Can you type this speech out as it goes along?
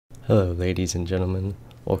Hello ladies and gentlemen,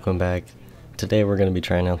 welcome back. Today we're going to be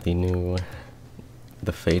trying out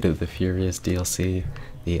the Fate of the Furious DLC,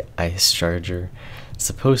 the Ice Charger. It's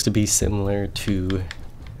supposed to be similar to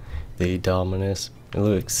the Dominus. It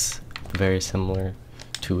looks very similar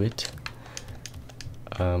to it.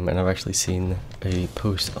 And I've actually seen a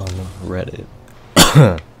post on Reddit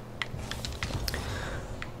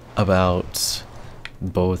about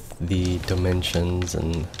both the dimensions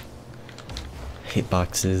and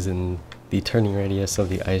hitboxes and the turning radius of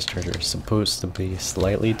the Ice Charger is supposed to be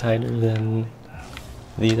slightly tighter than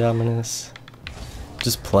the Dominus.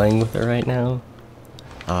 Just playing with it right now,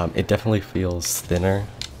 it definitely feels thinner,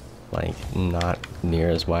 like not near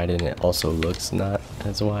as wide, and it also looks not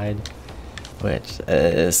as wide, which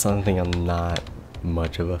is something I'm not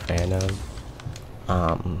much of a fan of,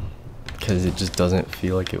 because it just doesn't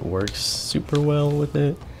feel like it works super well with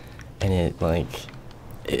it, and it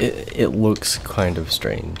looks kind of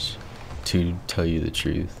strange, to tell you the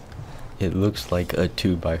truth. It looks like a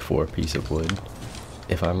 2x4 piece of wood,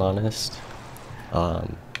 if I'm honest.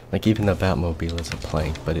 Like even the Batmobile is a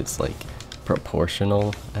plank, but it's like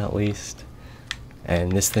proportional at least.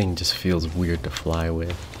 And this thing just feels weird to fly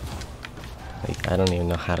with. Like I don't even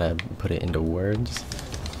know how to put it into words.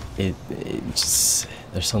 It just,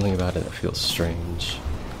 there's something about it that feels strange.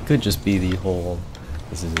 Could just be the whole,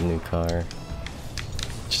 this is a new car,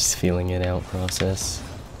 just feeling it out process,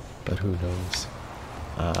 but who knows.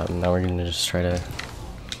 Now we're gonna just try to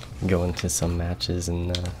go into some matches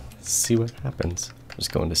and see what happens.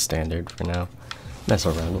 Just go into standard for now, mess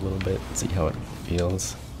around a little bit, see how it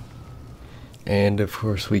feels. And of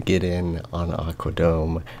course we get in on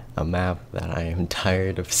Aquadome, a map that I am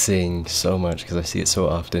tired of seeing so much because I see it so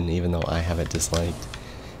often, even though I have it disliked.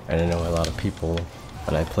 And I know a lot of people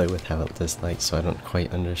that I play with have it disliked, so I don't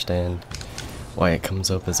quite understand why it comes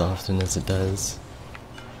up as often as it does.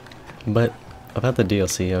 But about the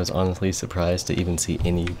DLC, I was honestly surprised to even see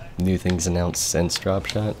any new things announced since Drop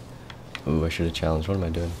Shot. Ooh, I should have challenged. What am I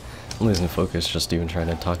doing? I'm losing focus just even trying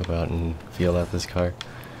to talk about and feel out this car.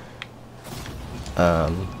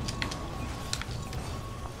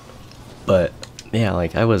 But yeah,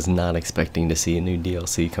 like I was not expecting to see a new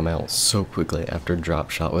DLC come out so quickly after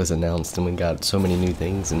Drop Shot was announced, and we got so many new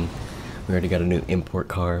things, and we already got a new import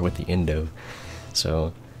car with the Indo.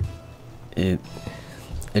 So it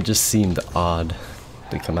just seemed odd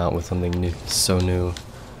to come out with something new, so new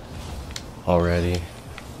already.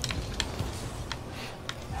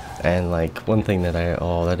 And like one thing that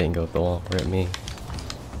that didn't go up the wall, rip me.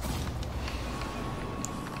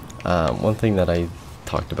 One thing that I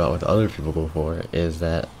talked about with other people before is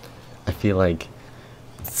that I feel like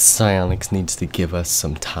Psyonix needs to give us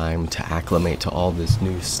some time to acclimate to all this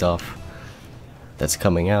new stuff that's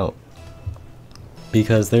coming out.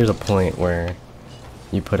 Because there's a point where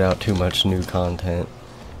you put out too much new content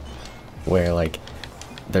where like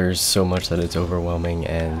there's so much that it's overwhelming,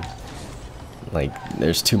 and like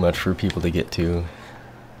there's too much for people to get to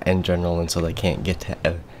in general, and so they can't get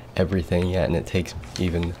to everything yet, and it takes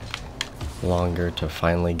even longer to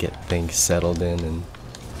finally get things settled in, and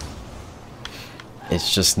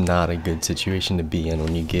it's just not a good situation to be in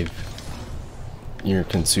when you give your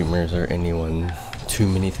consumers or anyone too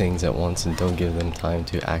many things at once and don't give them time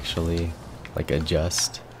to actually like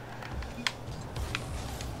adjust.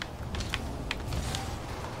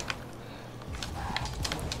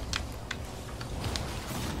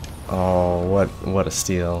 Oh, what a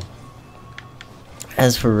steal.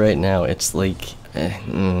 As for right now, it's like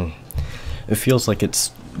it feels like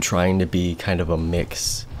it's trying to be kind of a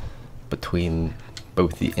mix between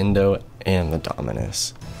both the Indo and the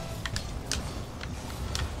Dominus.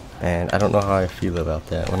 And I don't know how I feel about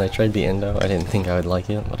that. When I tried the Indo, I didn't think I would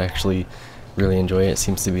like it, but I actually really enjoy it. It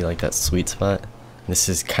seems to be like that sweet spot. This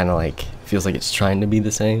is kind of like, feels like it's trying to be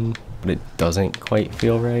the same, but it doesn't quite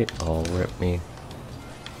feel right. Oh, rip me.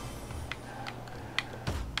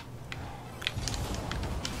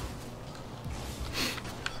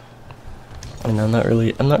 And I'm not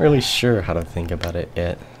really sure how to think about it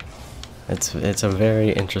yet. It's a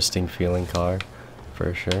very interesting feeling car,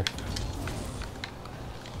 for sure.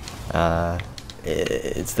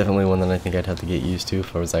 It's definitely one that I think I'd have to get used to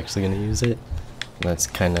if I was actually going to use it. And that's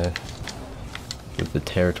kind of with the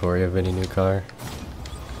territory of any new car.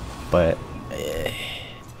 But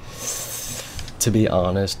to be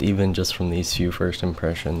honest, even just from these few first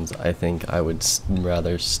impressions, I think I would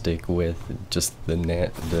rather stick with just the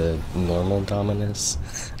normal Dominus.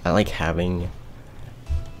 I like having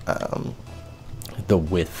the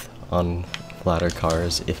width on flatter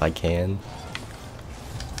cars if I can.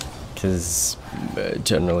 Because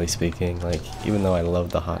generally speaking, like, even though I loved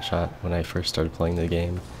the hotshot when I first started playing the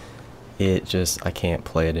game, I can't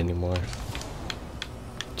play it anymore.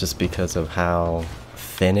 Just because of how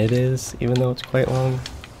thin it is, even though it's quite long.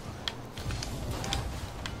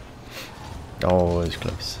 Oh, it was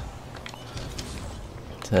close.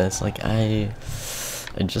 So it's like, I'm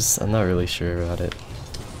not really sure about it.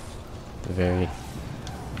 A very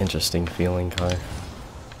interesting feeling car.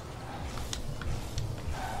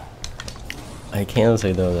 I can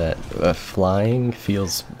say though that flying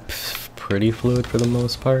feels pretty fluid for the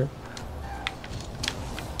most part.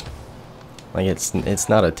 Like it's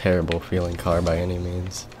not a terrible feeling car by any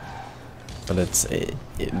means, but it's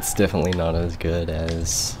definitely not as good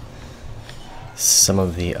as some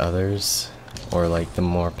of the others, or like the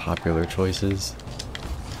more popular choices.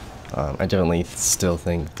 I definitely still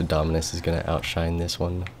think the Dominus is gonna outshine this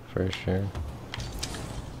one for sure.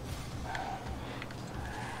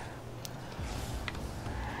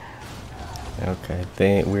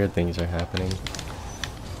 Okay, weird things are happening.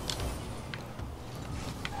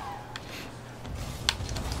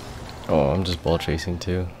 Oh, I'm just ball chasing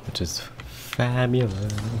too, which is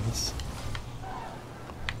fabulous.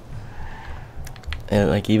 And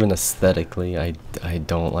like even aesthetically, I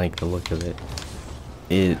don't like the look of it.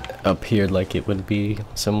 It appeared like it would be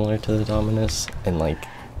similar to the Dominus and like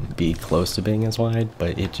be close to being as wide,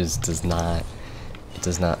 but it just does not. It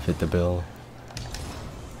does not fit the bill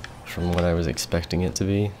from what I was expecting it to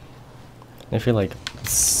be. I feel like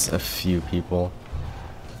a few people,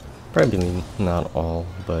 probably not all,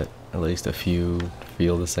 but at least a few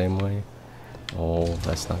feel the same way. Oh,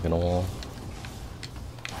 that's not gonna wall.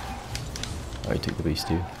 Oh, I took the beast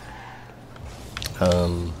too.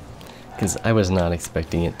 Because I was not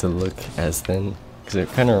expecting it to look as thin, because it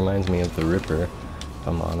kind of reminds me of the Ripper, if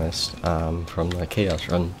I'm honest, from the Chaos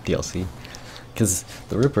Run DLC. Because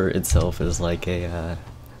the Ripper itself is like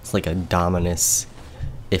it's like a Dominus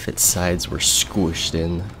if its sides were squished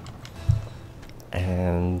in,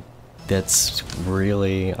 and that's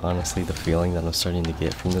really honestly the feeling that I'm starting to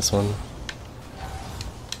get from this one.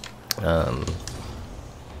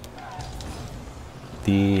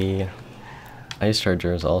 The Ice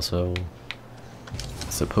Charger is also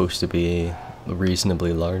supposed to be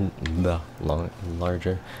reasonably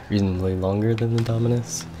reasonably longer than the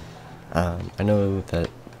Dominus. I know that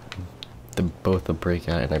both the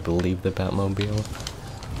Breakout and I believe the Batmobile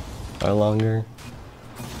are longer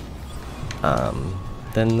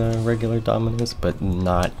than the regular Dominus, but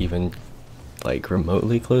not even like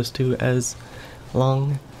remotely close to as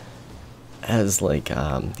long as like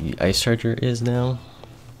the Ice Charger is now.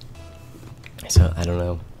 So I don't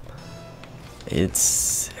know.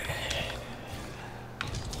 It's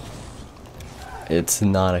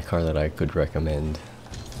not a car that I could recommend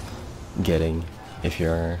getting if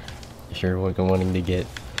you're wanting to get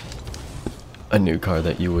a new car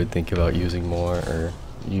that you would think about using more or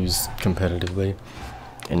use competitively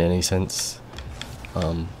in any sense.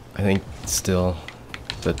 I think still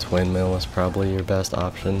the twin mill is probably your best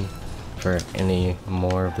option for any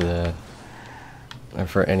more of the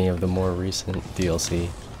more recent DLC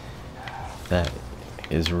that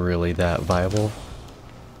is really that viable.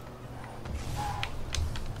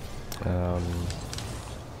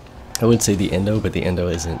 I would say the Endo, but the Endo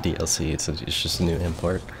isn't DLC, it's just a new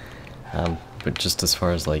import. But just as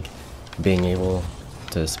far as like being able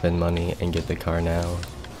to spend money and get the car now,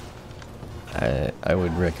 I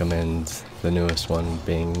would recommend the newest one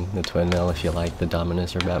being the twin mill if you like the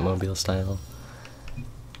Dominus or Batmobile style.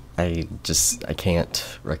 I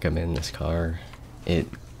can't recommend this car. It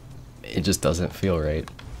just doesn't feel right.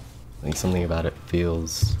 Like something about it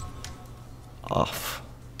feels off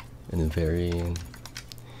in a very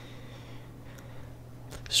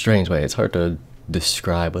strange way. It's hard to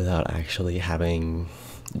describe without actually having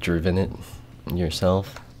driven it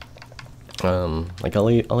yourself. Like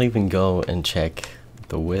I'll even go and check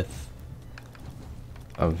the width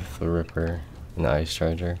of the Ripper and the Ice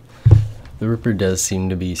Charger. The Ripper does seem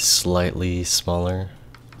to be slightly smaller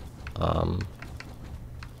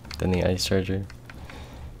than the Ice Charger.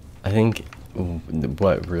 I think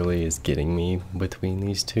what really is getting me between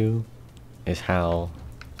these two is how,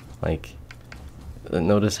 like,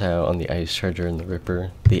 notice how on the Ice Charger and the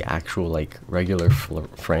Ripper, the actual, like, regular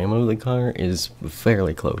frame of the car is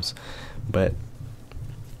fairly close, but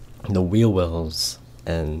the wheel wells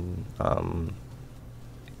and,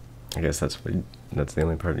 I guess that's the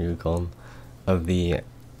only part you would call them, of the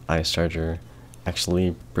Ice Charger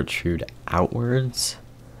actually protrude outwards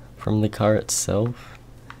from the car itself,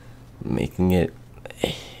 making it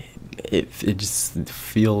just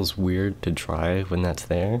feels weird to drive when that's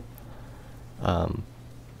there,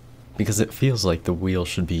 because it feels like the wheel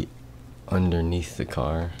should be underneath the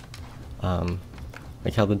car,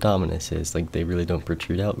 like how the Dominus is, like they really don't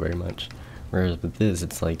protrude out very much. Whereas with this,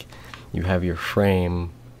 it's like you have your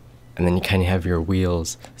frame, and then you kind of have your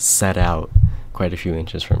wheels set out quite a few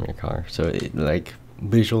inches from your car. So it, like,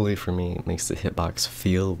 visually for me, it makes the hitbox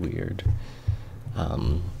feel weird.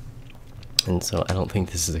 And so I don't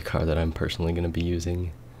think this is a car that I'm personally going to be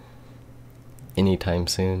using anytime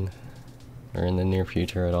soon, or in the near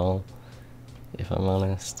future at all, if I'm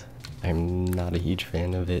honest. I'm not a huge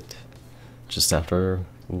fan of it, just after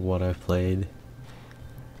what I've played.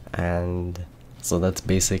 And so that's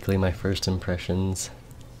basically my first impressions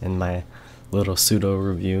and my little pseudo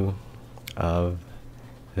review of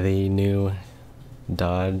the new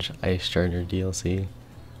Dodge Ice Charger DLC.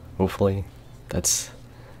 Hopefully that's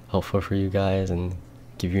helpful for you guys and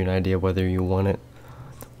give you an idea whether you want it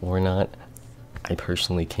or not. I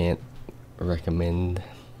personally can't recommend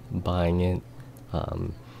buying it.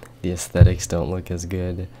 The aesthetics don't look as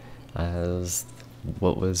good as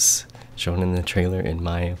what was shown in the trailer, in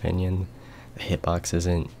my opinion. The hitbox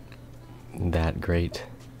isn't that great,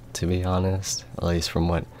 to be honest, at least from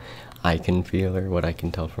what I can feel or what I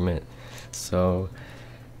can tell from it. So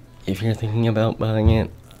if you're thinking about buying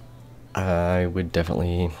it, I would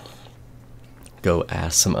definitely go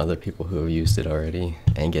ask some other people who have used it already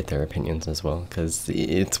and get their opinions as well, because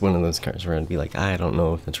it's one of those cars where I'd be like, I don't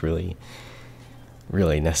know if it's really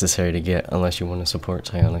necessary to get unless you want to support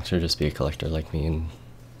Psyonix or just be a collector like me and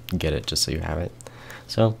get it just so you have it.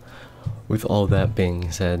 So with all that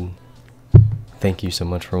being said, thank you so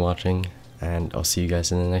much for watching, and I'll see you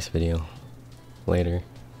guys in the next video. Later.